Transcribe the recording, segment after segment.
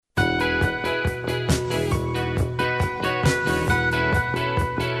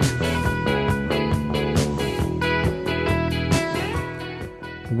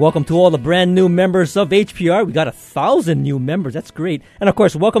welcome to all the brand new members of HPR. We got 1,000 new members. That's great. And of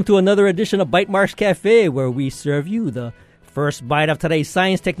course, welcome to another edition of Bytemarks Cafe, where we serve you the first bite of today's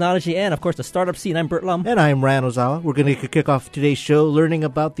science, technology, and of course the startup scene. I'm Bert Lum. And I'm Ryan Ozawa. We're going to kick off today's show learning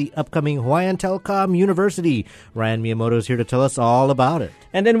about the upcoming Hawaiian Telecom University. Ryan Miyamoto is here to tell us all about it.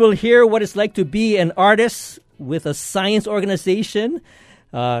 And then we'll hear what it's like to be an artist with a science organization.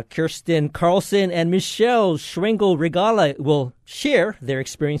 Kirsten Carlson and Michelle Schwengel-Regala will share their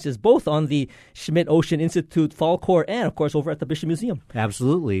experiences both on the Schmidt Ocean Institute Fall Corps and, of course, over at the Bishop Museum.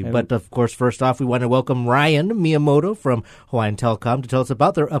 Absolutely. But, of course, first off, we want to welcome Ryan Miyamoto from Hawaiian Telecom to tell us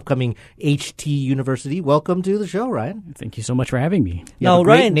about their upcoming HT University. Welcome to the show, Ryan. Thank you so much for having me. You have a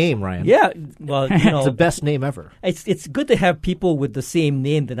great name, Ryan. Yeah. Well, it's the best name ever. It's good to have people with the same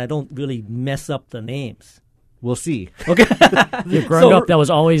name that I don't really mess up the names. We'll see. Okay. Growing up, that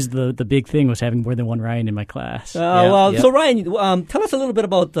was always the big thing, was having more than one Ryan in my class. So Ryan, tell us a little bit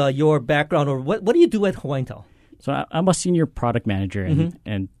about your background, or what do you do at Hawaiian Tel? So I'm a senior product manager,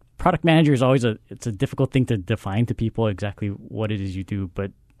 and product manager is always it's a difficult thing to define to people exactly what it is you do.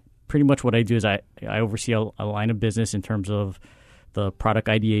 But pretty much what I do is I oversee a line of business in terms of the product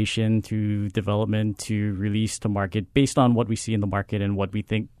ideation to development to release to market based on what we see in the market and what we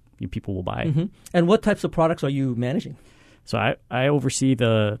think people will buy. Mm-hmm. And what types of products are you managing? So I oversee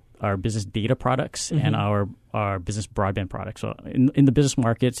our business data products and our business broadband products. So in the business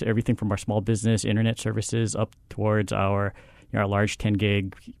markets, everything from our small business internet services up towards our large 10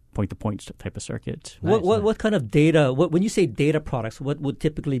 gig point-to-point type of circuits. What kind of data? When you say data products, what would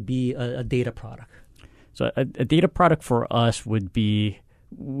typically be a data product? So a data product for us would be,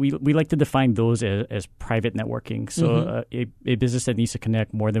 we like to define those as private networking. So a business that needs to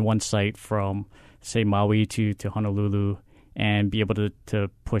connect more than one site from, say, Maui to Honolulu and be able to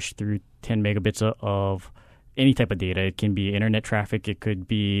push through 10 megabits of any type of data. It can be internet traffic. It could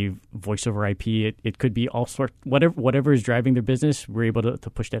be voice over IP. It could be all sorts. Whatever is driving their business, we're able to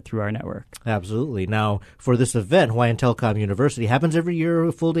push that through our network. Absolutely. Now, for this event, Hawaiian Telecom University happens every year.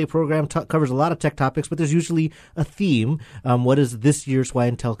 A full-day program covers a lot of tech topics, but there's usually a theme. What is this year's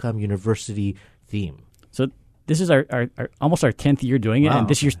Hawaiian Telecom University theme? So this is our almost our 10th year doing it, and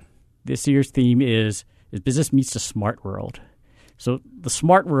this year's theme is business meets the smart world. So the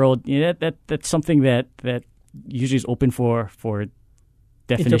smart world, that's something that usually is open for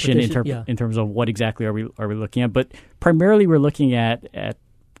definition in terms of what exactly are we looking at. But primarily we're looking at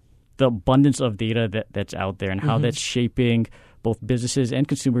the abundance of data that's out there and how that's shaping both businesses and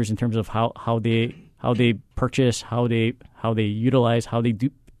consumers in terms of how they purchase, how they utilize, how they do,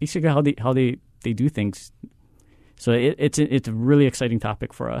 basically how they do things. So it's a really exciting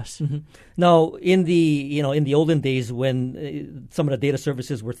topic for us. Mm-hmm. Now, in the olden days when some of the data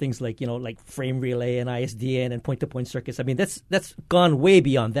services were things like frame relay and ISDN and point-to-point circuits, I mean that's gone way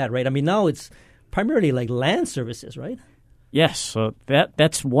beyond that, right? I mean now it's primarily like LAN services, right? Yes. So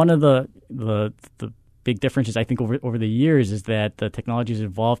that's one of the big differences I think over the years is that the technology has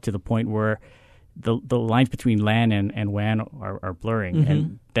evolved to the point where the lines between LAN and WAN are blurring,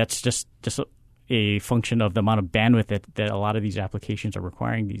 and that's just a function of the amount of bandwidth that a lot of these applications are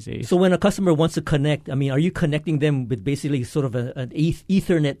requiring these days. So when a customer wants to connect, I mean, are you connecting them with basically sort of an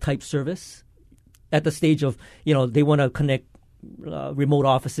Ethernet type service at the stage of, they want to connect remote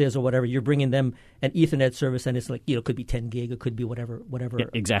offices or whatever? You're bringing them an Ethernet service, and it's like, it could be 10 gig, it could be whatever. Yeah,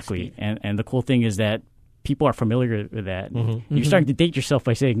 exactly. And the cool thing is that people are familiar with that. You're starting to date yourself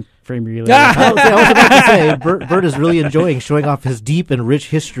by saying frame relay. I was about to say, Bert is really enjoying showing off his deep and rich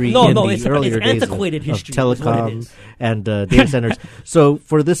history in the earlier days of telecom and data centers. So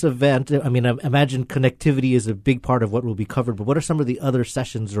for this event, I mean, I imagine connectivity is a big part of what will be covered, but what are some of the other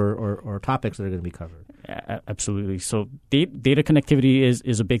sessions or topics that are going to be covered? Absolutely. So data connectivity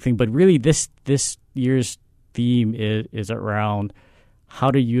is a big thing, but really this year's theme is around how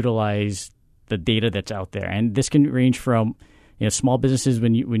to utilize the data that's out there, and this can range from small businesses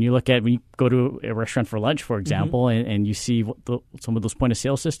when you go to a restaurant for lunch, for example, and you see some of those point of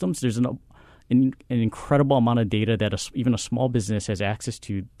sale systems. There's an incredible amount of data that even a small business has access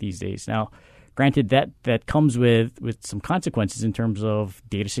to these days. Now, granted, that comes with some consequences in terms of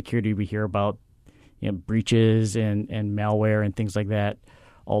data security. We hear about breaches and malware and things like that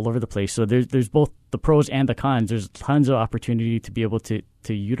all over the place. So there's both the pros and the cons. There's tons of opportunity to be able to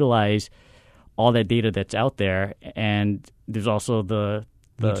utilize all that data that's out there, and there's also the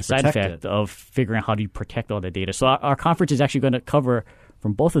side effect of figuring out how do you protect all that data. So our conference is actually going to cover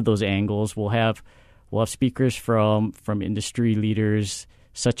from both of those angles. We'll have speakers from industry leaders,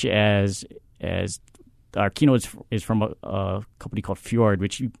 such as our keynote is from a company called Fjord,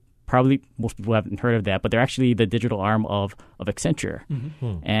 which you probably most people haven't heard of that, but they're actually the digital arm of Accenture.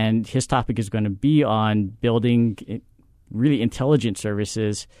 And his topic is going to be on building really intelligent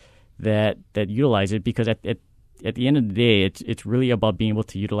services that utilize it, because at the end of the day, it's really about being able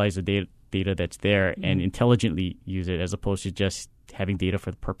to utilize the data that's there and intelligently use it, as opposed to just having data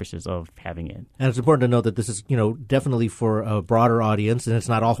for the purposes of having it. And it's important to note that this is, definitely for a broader audience, and it's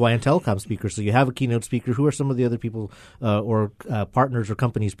not all Hawaiian Telecom speakers. So you have a keynote speaker. Who are some of the other people or partners or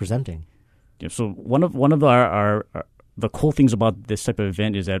companies presenting? Yeah, so one of our the cool things about this type of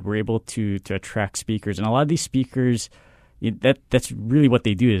event is that we're able to attract speakers, and a lot of these speakers, that's really what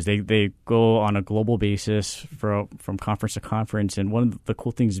they do, is they go on a global basis from conference to conference. And one of the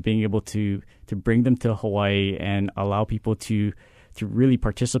cool things is being able to bring them to Hawaii and allow people to really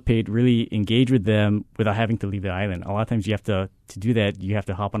participate, really engage with them without having to leave the island. A lot of times you have to do that, you have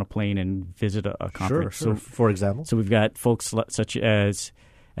to hop on a plane and visit a conference. Sure. So, for example? So we've got folks such as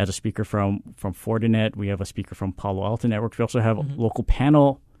a speaker from Fortinet. We have a speaker from Palo Alto Networks. We also have local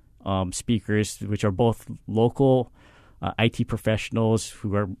panel speakers, which are both local IT professionals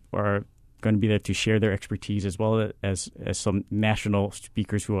who are going to be there to share their expertise, as well as some national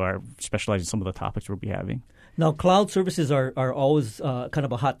speakers who are specialized in some of the topics we'll be having. Now, cloud services are always kind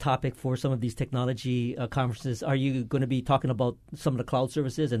of a hot topic for some of these technology conferences. Are you going to be talking about some of the cloud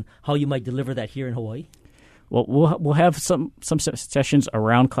services and how you might deliver that here in Hawaii? Well, we'll have some sessions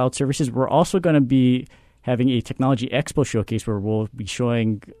around cloud services. We're also going to be having a technology expo showcase where we'll be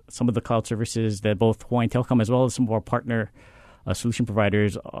showing some of the cloud services that both Hawaiian Telecom as well as some of our partner solution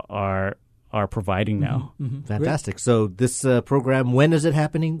providers are providing now. Fantastic. Great. So this program, when is it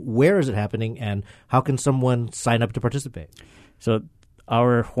happening? Where is it happening? And how can someone sign up to participate? So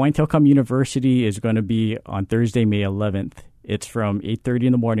our Hawaiian Telecom University is going to be on Thursday, May 11th. It's from 8:30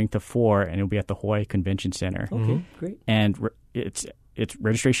 in the morning to 4, and it'll be at the Hawaii Convention Center. Okay, great. And it's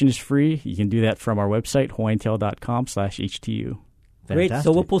registration is free. You can do that from our website, hawaiiantel.com/HTU. Great.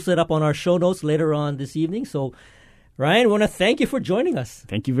 So we'll post it up on our show notes later on this evening. So, Ryan, I want to thank you for joining us.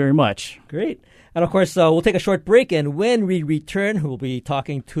 Thank you very much. Great. And, of course, we'll take a short break. And when we return, we'll be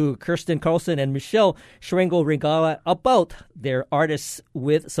talking to Kirsten Carlson and Michelle Schwengel-Regala about their artists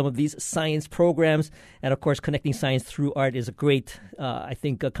with some of these science programs. And, of course, connecting science through art is a great, I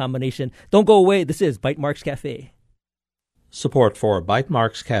think, a combination. Don't go away. This is Bytemarks Cafe. Support for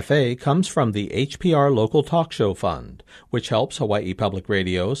Bytemarks Cafe comes from the HPR Local Talk Show Fund, which helps Hawaii Public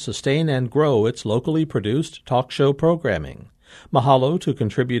Radio sustain and grow its locally produced talk show programming. Mahalo to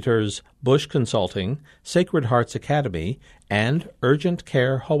contributors Bush Consulting, Sacred Hearts Academy, and Urgent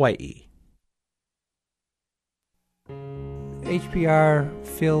Care Hawaii. HPR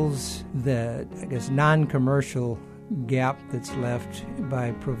fills the, non-commercial gap that's left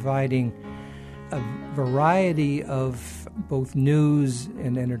by providing a variety of both news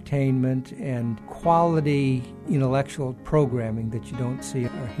and entertainment and quality intellectual programming that you don't see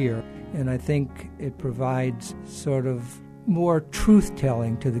or hear. And I think it provides sort of more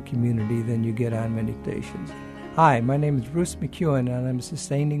truth-telling to the community than you get on many stations. Hi, my name is Bruce McEwen, and I'm a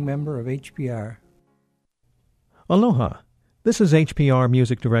sustaining member of HPR. Aloha. This is HPR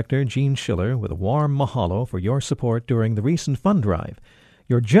Music Director Gene Schiller with a warm mahalo for your support during the recent fund drive.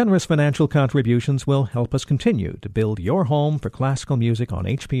 Your generous financial contributions will help us continue to build your home for classical music on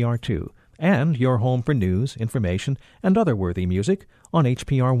HPR2 and your home for news, information, and other worthy music on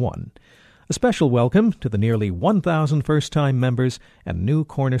HPR1. A special welcome to the nearly 1,000 first-time members and new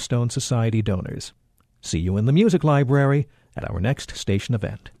Cornerstone Society donors. See you in the Music Library at our next station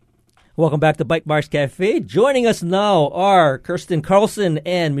event. Welcome back to Bytemarks Cafe. Joining us now are Kirsten Carlson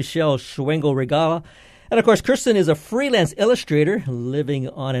and Michelle Schwengel-Regala. And, of course, Kirsten is a freelance illustrator living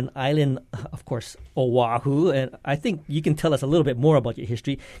on an island, of course, Oahu. And I think you can tell us a little bit more about your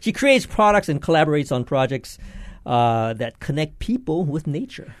history. She creates products and collaborates on projects that connect people with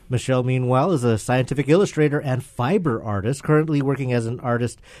nature. Michelle, meanwhile, is a scientific illustrator and fiber artist, currently working as an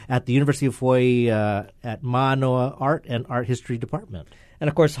artist at the University of Hawaii at Manoa Art and Art History Department. And,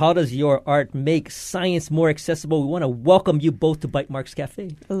 of course, how does your art make science more accessible? We want to welcome you both to Bytemarks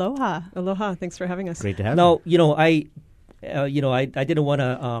Cafe. Aloha. Aloha. Thanks for having us. Great to have you. Now, I didn't want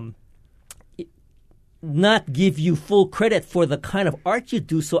to not give you full credit for the kind of art you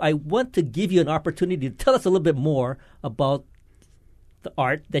do, so I want to give you an opportunity to tell us a little bit more about the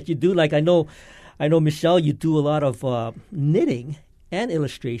art that you do. Like I know, Michelle, you do a lot of knitting and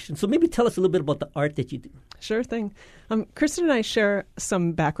illustration. So maybe tell us a little bit about the art that you do. sure thing. Kirsten and I share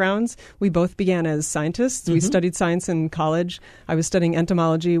some backgrounds. We both began as scientists. We studied science in college. I was studying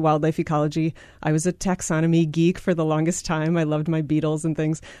entomology, wildlife ecology. I was a taxonomy geek for the longest time. I loved my beetles and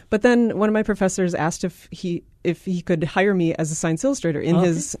things. But then one of my professors asked if he could hire me as a science illustrator in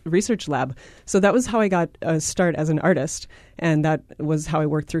his research lab. So that was how I got a start as an artist. And that was how I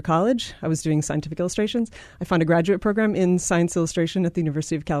worked through college. I was doing scientific illustrations. I found a graduate program in science illustration at the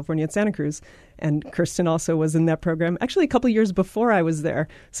University of California at Santa Cruz. And Kirsten also was in that program, actually a couple of years before I was there.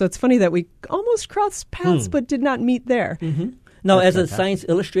 So it's funny that we almost crossed paths but did not meet there. Now, as a science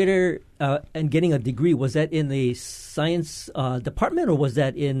illustrator and getting a degree, was that in the science department or was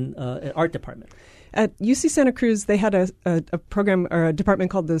that in an art department? At UC Santa Cruz, they had a program or a department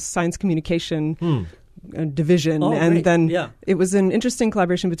called the Science Communication Division. And then it was an interesting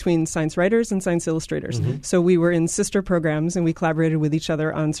collaboration between science writers and science illustrators. So we were in sister programs and we collaborated with each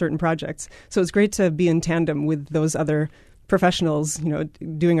other on certain projects. So it was great to be in tandem with those other professionals,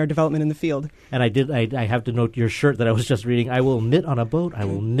 doing our development in the field. And I have to note your shirt that I was just reading. I will knit on a boat. I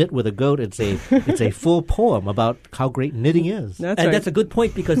will knit with a goat. It's a full poem about how great knitting is. That's a good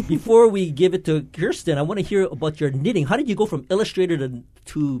point, because before we give it to Kirsten, I want to hear about your knitting. How did you go from illustrator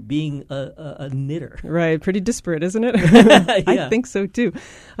to being a knitter? Right. Pretty disparate, isn't it? I think so, too.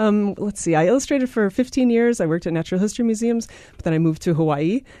 Let's see. I illustrated for 15 years. I worked at natural history museums, but then I moved to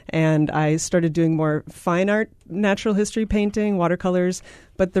Hawaii, and I started doing more fine art, natural history painting, watercolors.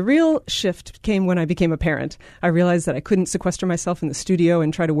 But the real shift came when I became a parent. I realized that I couldn't sequester myself in the studio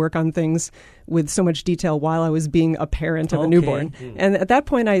and try to work on things with so much detail while I was being a parent of a newborn. And at that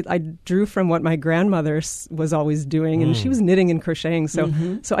point, I drew from what my grandmother was always doing, and she was knitting and crocheting.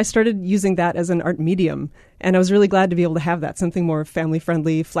 So I started using that as an art medium. And I was really glad to be able to have that, something more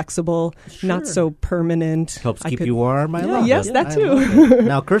family-friendly, flexible, not so permanent. Helps keep you warm. I love it. Yes, that too.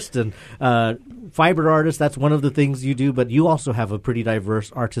 Now, Kirsten, fiber artist, that's one of the things you do, but you also have a pretty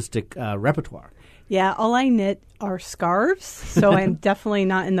diverse artistic repertoire. Yeah, all I knit are scarves, so I'm definitely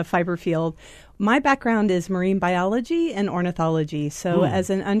not in the fiber field. My background is marine biology and ornithology. So as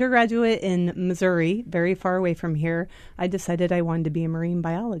an undergraduate in Missouri, very far away from here, I decided I wanted to be a marine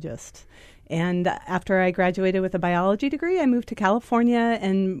biologist. And after I graduated with a biology degree, I moved to California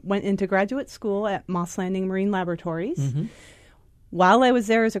and went into graduate school at Moss Landing Marine Laboratories. While I was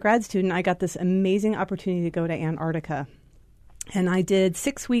there as a grad student, I got this amazing opportunity to go to Antarctica. And I did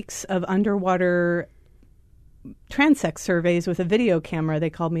 6 weeks of underwater transect surveys with a video camera.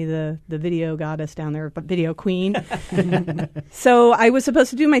 They called me the video goddess down there, but video queen. So I was supposed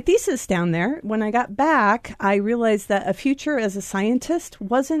to do my thesis down there. When I got back, I realized that a future as a scientist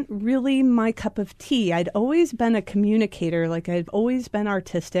wasn't really my cup of tea. I'd always been a communicator, like I'd always been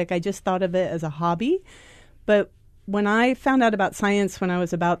artistic. I just thought of it as a hobby. But when I found out about science when I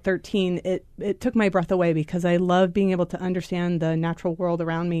was about 13, it took my breath away because I love being able to understand the natural world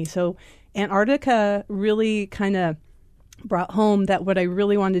around me. So Antarctica really kind of brought home that what I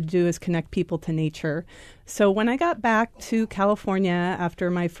really wanted to do is connect people to nature. So when I got back to California after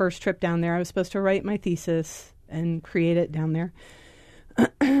my first trip down there, I was supposed to write my thesis and create it down there.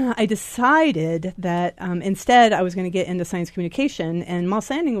 I decided that instead I was going to get into science communication, and Moss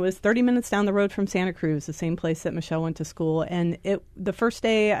Landing was 30 minutes down the road from Santa Cruz, the same place that Michelle went to school. And the first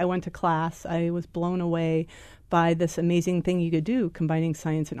day I went to class, I was blown away by this amazing thing you could do, combining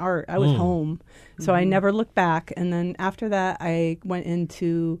science and art. I was home, so I never looked back. And then after that, I went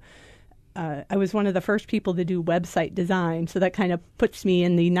into I was one of the first people to do website design, so that kind of puts me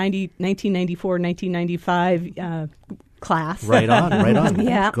in the 1994, 1995 class. Right on.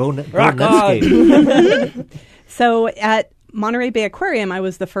 Yeah. Go Netscape. So at Monterey Bay Aquarium, I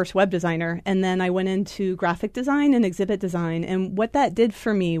was the first web designer, and then I went into graphic design and exhibit design. And what that did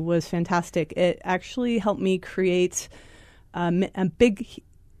for me was fantastic. It actually helped me create a big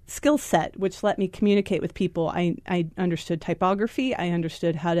skill set, which let me communicate with people. I understood typography. I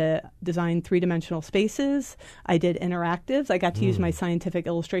understood how to design three-dimensional spaces. I did interactives. I got to use my scientific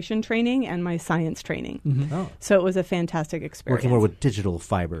illustration training and my science training. So it was a fantastic experience. Working more with digital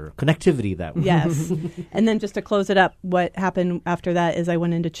fiber, connectivity that way. Yes. And then just to close it up, what happened after that is I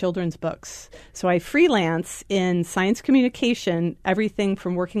went into children's books. So I freelance in science communication, everything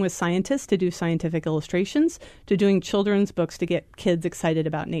from working with scientists to do scientific illustrations to doing children's books to get kids excited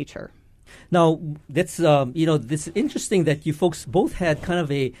about nature. Now, that's this is interesting that you folks both had kind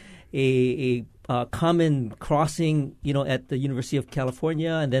of a common crossing, at the University of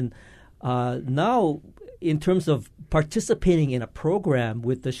California, and then now in terms of participating in a program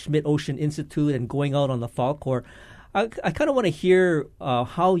with the Schmidt Ocean Institute and going out on the Falkor. I kind of want to hear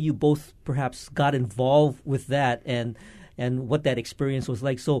how you both perhaps got involved with that and and what that experience was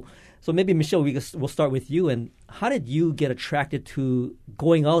like. So maybe, Michelle, we'll start with you. And how did you get attracted to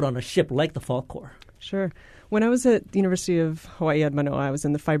going out on a ship like the Falkor? Sure. When I was at the University of Hawaii at Manoa, I was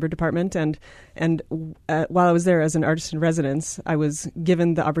in the fiber department, and while I was there as an artist in residence, I was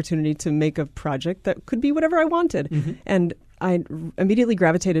given the opportunity to make a project that could be whatever I wanted. Mm-hmm. And I immediately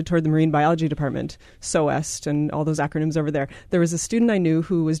gravitated toward the marine biology department, SOEST, and all those acronyms over there. There was a student I knew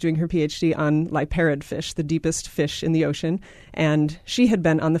who was doing her PhD on Liparid fish, the deepest fish in the ocean, and she had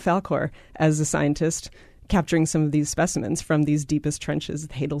been on the Falkor as a scientist, capturing some of these specimens from these deepest trenches,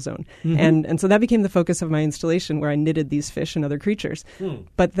 the Hadal Zone. Mm-hmm. And so that became the focus of my installation, where I knitted these fish and other creatures.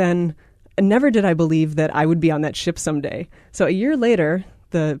 But then never did I believe that I would be on that ship someday. So a year later,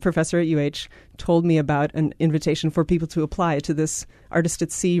 the professor at UH told me about an invitation for people to apply to this Artist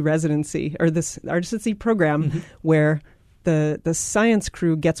at Sea residency, or this Artist at Sea program, where the science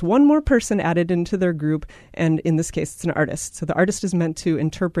crew gets one more person added into their group, and in this case, it's an artist. So the artist is meant to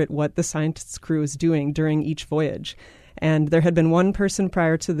interpret what the scientist's crew is doing during each voyage. And there had been one person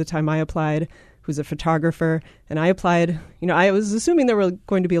prior to the time I applied who's a photographer, and I applied. I was assuming there were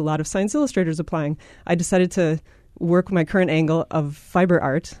going to be a lot of science illustrators applying. I decided to work my current angle of fiber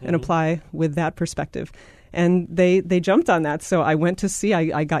art and apply with that perspective. And they jumped on that. So I went to sea.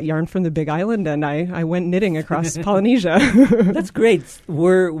 I got yarn from the Big Island, and I went knitting across Polynesia. That's great.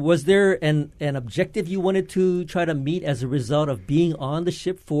 Was there an objective you wanted to try to meet as a result of being on the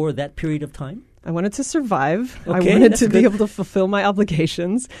ship for that period of time? I wanted to survive. Okay, I wanted to be able to fulfill my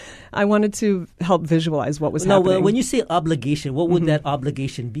obligations. I wanted to help visualize what was happening. Now, when you say obligation, what would that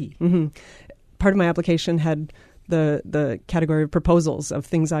obligation be? Part of my application had the category of proposals of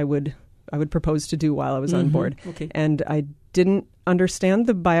things I would propose to do while I was on board. Okay. And I didn't understand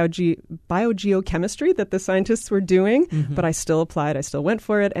the biogeochemistry that the scientists were doing, but I still applied. I still went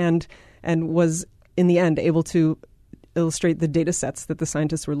for it, and was, in the end, able to illustrate the data sets that the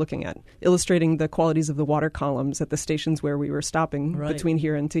scientists were looking at, illustrating the qualities of the water columns at the stations where we were stopping between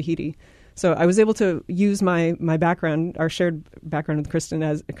here and Tahiti. So I was able to use my background, our shared background with Kirsten,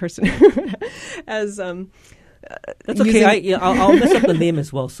 as that's okay. I'll mess up the name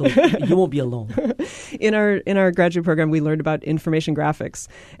as well, so you won't be alone. In our graduate program, we learned about information graphics,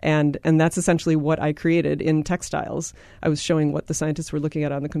 and that's essentially what I created in textiles. I was showing what the scientists were looking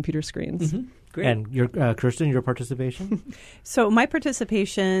at on the computer screens. Great. And your Kirsten, your participation? So my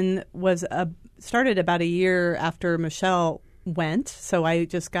participation was started about a year after Michelle went. So I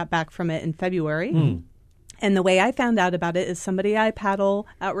just got back from it in February. And the way I found out about it is somebody I paddle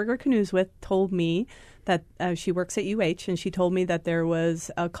outrigger canoes with told me that she works at UH, and she told me that there was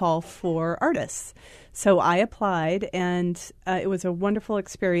a call for artists. So I applied, and it was a wonderful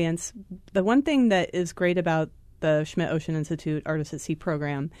experience. The one thing that is great about the Schmidt Ocean Institute Artists at Sea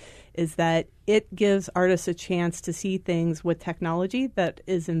program is that it gives artists a chance to see things with technology that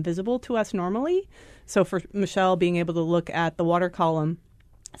is invisible to us normally. So for Michelle, being able to look at the water column,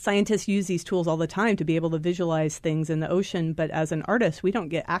 scientists use these tools all the time to be able to visualize things in the ocean, but as an artist, we don't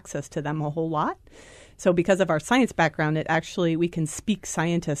get access to them a whole lot. So because of our science background, we can speak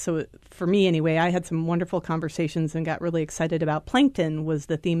scientists. So for me anyway, I had some wonderful conversations and got really excited about plankton was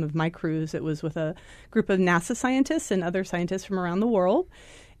the theme of my cruise. It was with a group of NASA scientists and other scientists from around the world.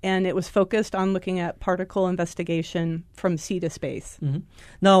 And it was focused on looking at particle investigation from sea to space.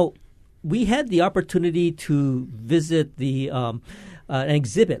 Now, we had the opportunity to visit an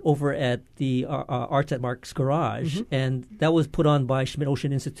exhibit over at the Arts at Mark's Garage, and that was put on by Schmidt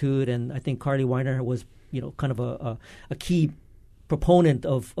Ocean Institute, and I think Carly Weiner was, kind of a key proponent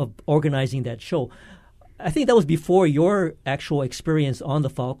of organizing that show. I think that was before your actual experience on the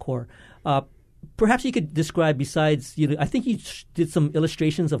Falkor. Perhaps you could describe, besides, I think you did some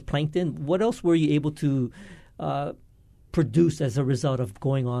illustrations of plankton. What else were you able to produce as a result of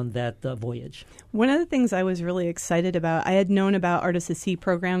going on that voyage? One of the things I was really excited about, I had known about Artists at Sea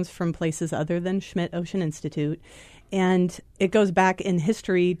programs from places other than Schmidt Ocean Institute, and it goes back in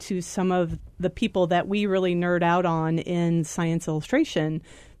history to some of the people that we really nerd out on in science illustration.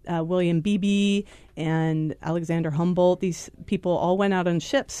 William Beebe and Alexander Humboldt, these people all went out on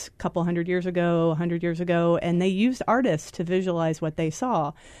ships a couple 100 years ago, and they used artists to visualize what they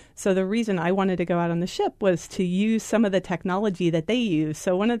saw. So the reason I wanted to go out on the ship was to use some of the technology that they use.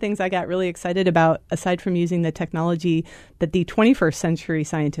 So one of the things I got really excited about, aside from using the technology that the 21st century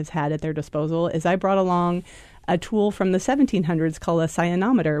scientists had at their disposal, is I brought along a tool from the 1700s called a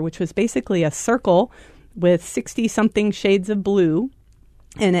cyanometer, which was basically a circle with 60-something shades of blue.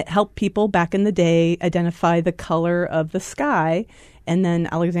 And it helped people back in the day identify the color of the sky. And then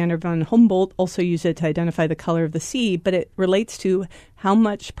Alexander von Humboldt also used it to identify the color of the sea, but it relates to how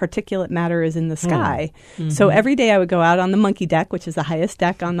much particulate matter is in the sky. Mm-hmm. So every day I would go out on the monkey deck, which is the highest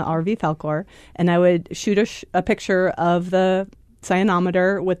deck on the RV Falkor, and I would shoot a picture of the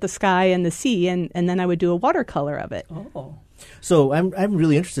cyanometer with the sky and the sea, and then I would do a watercolor of it. Oh. So I'm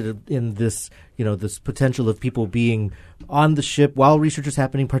really interested in this, this potential of people being on the ship while research is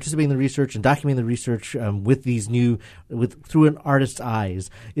happening, participating in the research and documenting the research with these through an artist's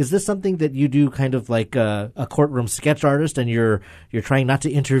eyes. Is this something that you do kind of like a courtroom sketch artist, and you're trying not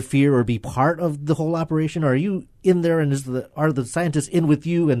to interfere or be part of the whole operation? Or are you in there, and are the scientists in with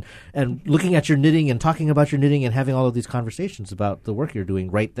you and looking at your knitting and talking about your knitting and having all of these conversations about the work you're doing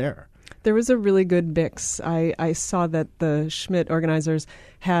right there? There was a really good mix. I saw that the Schmidt organizers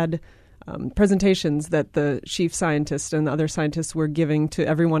had presentations that the chief scientist and the other scientists were giving to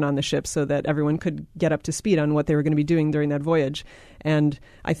everyone on the ship so that everyone could get up to speed on what they were going to be doing during that voyage. And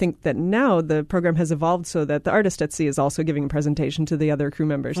I think that now the program has evolved so that the artist at sea is also giving a presentation to the other crew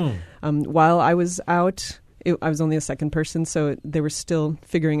members. While I was out, I was only a second person, so they were still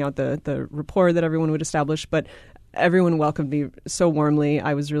figuring out the rapport that everyone would establish, but everyone welcomed me so warmly.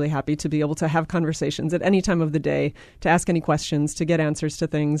 I was really happy to be able to have conversations at any time of the day, to ask any questions, to get answers to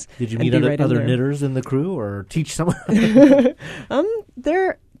things. Did you meet other knitters in the crew or teach someone?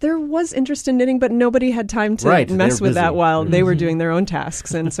 There was interest in knitting, but nobody had time to mess with that while they were doing their own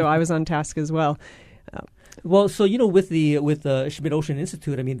tasks, and so I was on task as well. Well, so with the Schmidt Ocean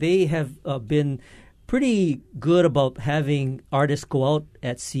Institute, I mean, they have been pretty good about having artists go out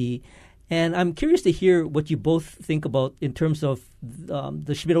at sea. And I'm curious to hear what you both think about in terms of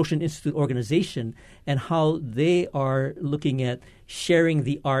the Schmidt Ocean Institute organization and how they are looking at sharing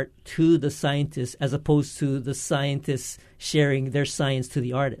the art to the scientists as opposed to the scientists sharing their science to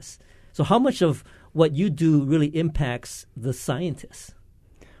the artists. So how much of what you do really impacts the scientists?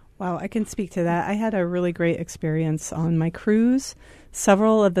 Wow, I can speak to that. I had a really great experience on my cruise.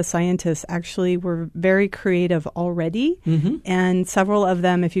 Several of the scientists actually were very creative already, and several of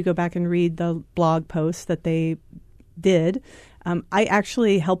them, if you go back and read the blog posts that they did, I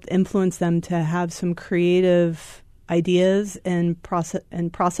actually helped influence them to have some creative ideas and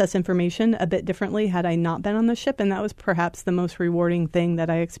process information a bit differently had I not been on the ship, and that was perhaps the most rewarding thing that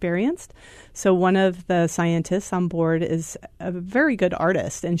I experienced. So one of the scientists on board is a very good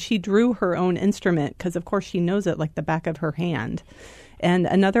artist, and she drew her own instrument because, of course, she knows it like the back of her hand. And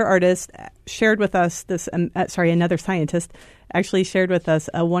another artist shared with us another scientist actually shared with us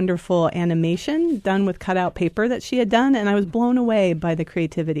a wonderful animation done with cutout paper that she had done, and I was blown away by the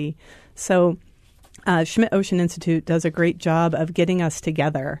creativity. So Schmidt Ocean Institute does a great job of getting us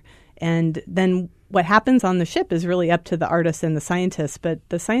together. And then what happens on the ship is really up to the artists and the scientists, but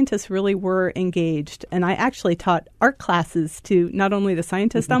the scientists really were engaged. And I actually taught art classes to not only the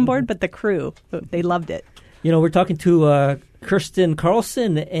scientists on board, but the crew. They loved it. We're talking to Kirsten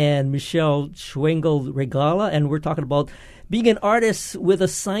Carlson and Michelle Schwengel-Regala, and we're talking about being an artist with a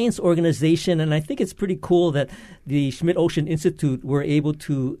science organization. And I think it's pretty cool that the Schmidt Ocean Institute were able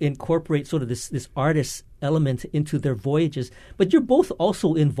to incorporate sort of this artist element into their voyages. But you're both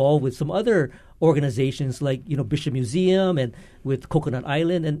also involved with some other organizations like, Bishop Museum and with Coconut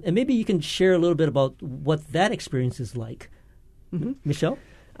Island. And maybe you can share a little bit about what that experience is like. Michelle?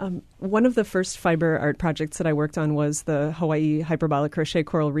 One of the first fiber art projects that I worked on was the Hawaii Hyperbolic Crochet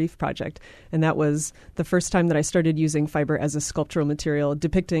Coral Reef project. And that was the first time that I started using fiber as a sculptural material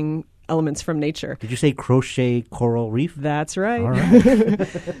depicting elements from nature. Did you say crochet coral reef? That's right. All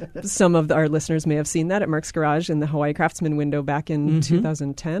right. Some of our listeners may have seen that at Mark's Garage in the Hawaii Craftsman window back in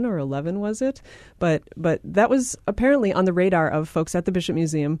 2010 or 11, was it? But that was apparently on the radar of folks at the Bishop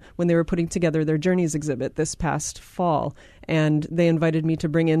Museum when they were putting together their Journeys exhibit this past fall. And they invited me to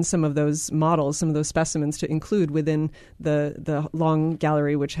bring in some of those models, some of those specimens to include within the long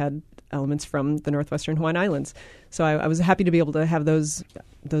gallery, which had elements from the northwestern Hawaiian Islands. So I was happy to be able to have those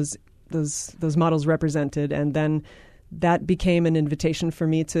models represented, and then that became an invitation for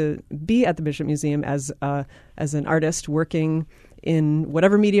me to be at the Bishop Museum as an artist working in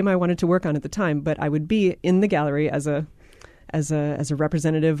whatever medium I wanted to work on at the time. But I would be in the gallery as a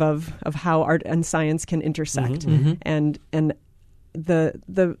representative of how art and science can intersect, and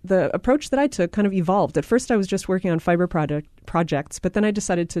the approach that I took kind of evolved. At first, I was just working on fiber projects. But then I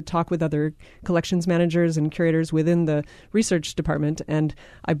decided to talk with other collections managers and curators within the research department, and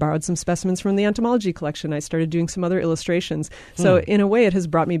I borrowed some specimens from the entomology collection. I started doing some other illustrations. So in a way, it has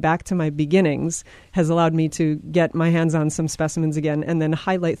brought me back to my beginnings, has allowed me to get my hands on some specimens again, and then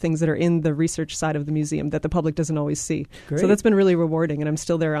highlight things that are in the research side of the museum that the public doesn't always see. Great. So that's been really rewarding, and I'm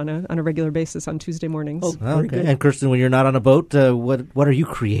still there on a regular basis on Tuesday mornings. Oh, very good. And Kirsten, when you're not on a boat, what are you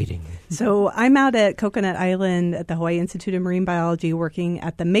creating? So I'm out at Coconut Island at the Hawaii Institute of Marine Biology working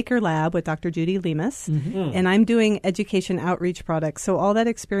at the Maker Lab with Dr. Judy Lemus, and I'm doing education outreach products. So all that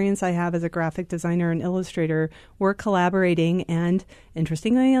experience I have as a graphic designer and illustrator, we're collaborating, and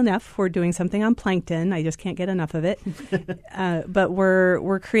interestingly enough, we're doing something on plankton. I just can't get enough of it. But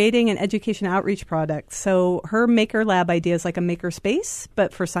we're creating an education outreach product. So her Maker Lab idea is like a maker space,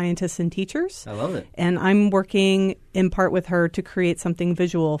 but for scientists and teachers. I love it. And I'm working in part with her to create something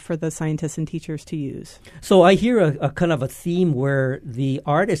visual for the scientists and teachers to use. So I hear a kind of a theme where the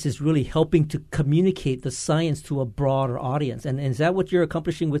artist is really helping to communicate the science to a broader audience. And is that what you're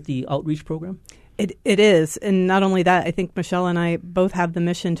accomplishing with the outreach program? It is. And not only that, I think Michelle and I both have the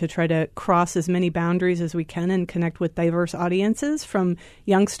mission to try to cross as many boundaries as we can and connect with diverse audiences, from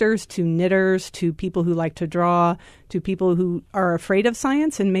youngsters to knitters to people who like to draw to people who are afraid of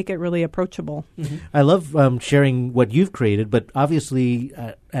science, and make it really approachable. Mm-hmm. I love sharing what you've created, but obviously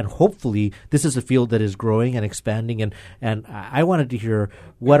and hopefully this is a field that is growing and expanding. And I wanted to hear,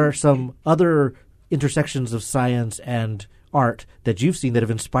 what are some other intersections of science and art that you've seen that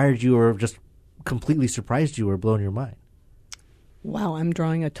have inspired you or just completely surprised you or blown your mind? Wow, I'm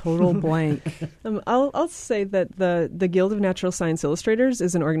drawing a total blank. I'll say that the Guild of Natural Science Illustrators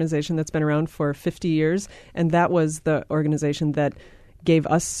is an organization that's been around for 50 years, and that was the organization that gave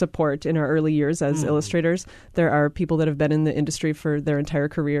us support in our early years as illustrators. There are people that have been in the industry for their entire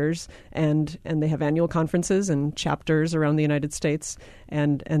careers, and they have annual conferences and chapters around the United States,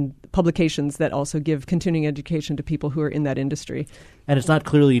 and publications that also give continuing education to people who are in that industry. And it's not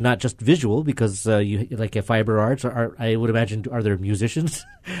clearly not just visual, because you like a fiber arts. I would imagine, are there musicians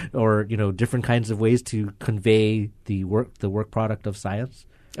or different kinds of ways to convey the work product of science?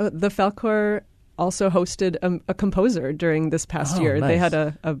 The Falkor also hosted a composer during this past year. Nice. They had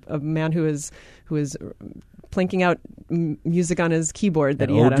a man who is planking out music on his keyboard that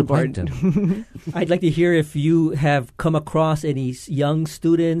he had on board. I'd like to hear if you have come across any young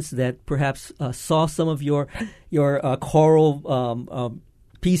students that perhaps saw some of your choral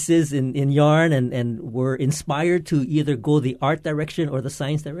pieces in yarn and were inspired to either go the art direction or the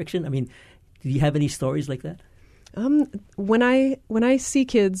science direction. I mean, do you have any stories like that? When I see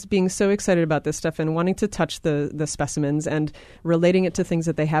kids being so excited about this stuff and wanting to touch the specimens and relating it to things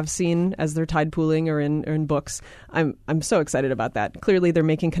that they have seen as they're tide pooling or in books, I'm so excited about that. Clearly, they're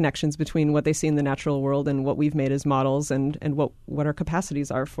making connections between what they see in the natural world and what we've made as models, and what our capacities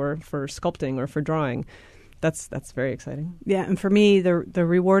are for sculpting or for drawing. That's very exciting. Yeah, and for me, the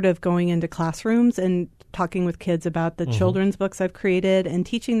reward of going into classrooms and talking with kids about the children's books I've created and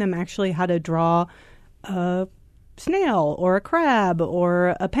teaching them actually how to draw a snail or a crab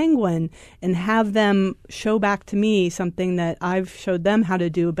or a penguin, and have them show back to me something that I've showed them how to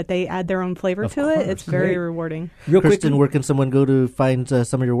do, but they add their own flavor to it. It's very rewarding. Real Kristen, where can someone go to find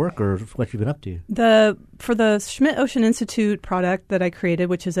some of your work or what you've been up to? For the Schmidt Ocean Institute product that I created,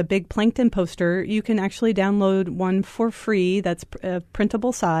 which is a big plankton poster, you can actually download one for free that's a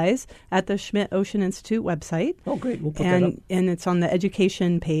printable size at the Schmidt Ocean Institute website. Oh, great. We'll put that up. And it's on the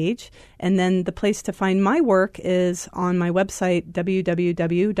education page. And then the place to find my work is on my website,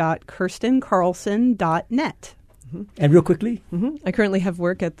 www.kirstencarlson.net. And real quickly? I currently have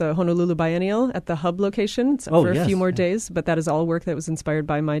work at the Honolulu Biennial at the Hub location for a few more days, but that is all work that was inspired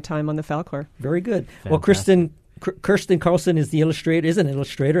by my time on the Falkor. Very good. Fantastic. Well, Kirsten Carlson is an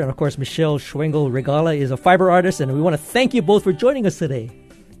illustrator, and of course Michelle Schwengel-Regala is a fiber artist, and we want to thank you both for joining us today.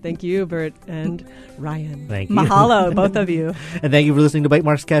 Thank you, Bert and Ryan. Thank you. Mahalo, both of you. And thank you for listening to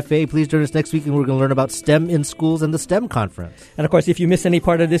Bytemarks Cafe. Please join us next week, and we're going to learn about STEM in schools and the STEM conference. And of course, if you miss any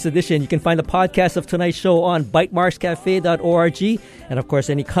part of this edition, you can find the podcast of tonight's show on bytemarkscafe.org. And of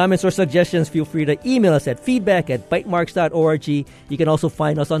course, any comments or suggestions, feel free to email us at feedback@bytemarks.org. You can also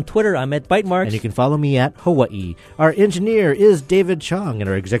find us on Twitter. I'm at Bytemarks. And you can follow me at Hawaii. Our engineer is David Chong, and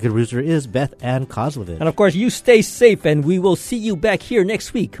our executive producer is Beth Ann Kozlovich. And of course, you stay safe, and we will see you back here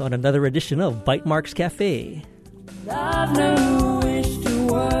next week on another edition of Bytemarks Cafe. I've no wish to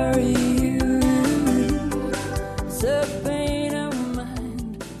worry you.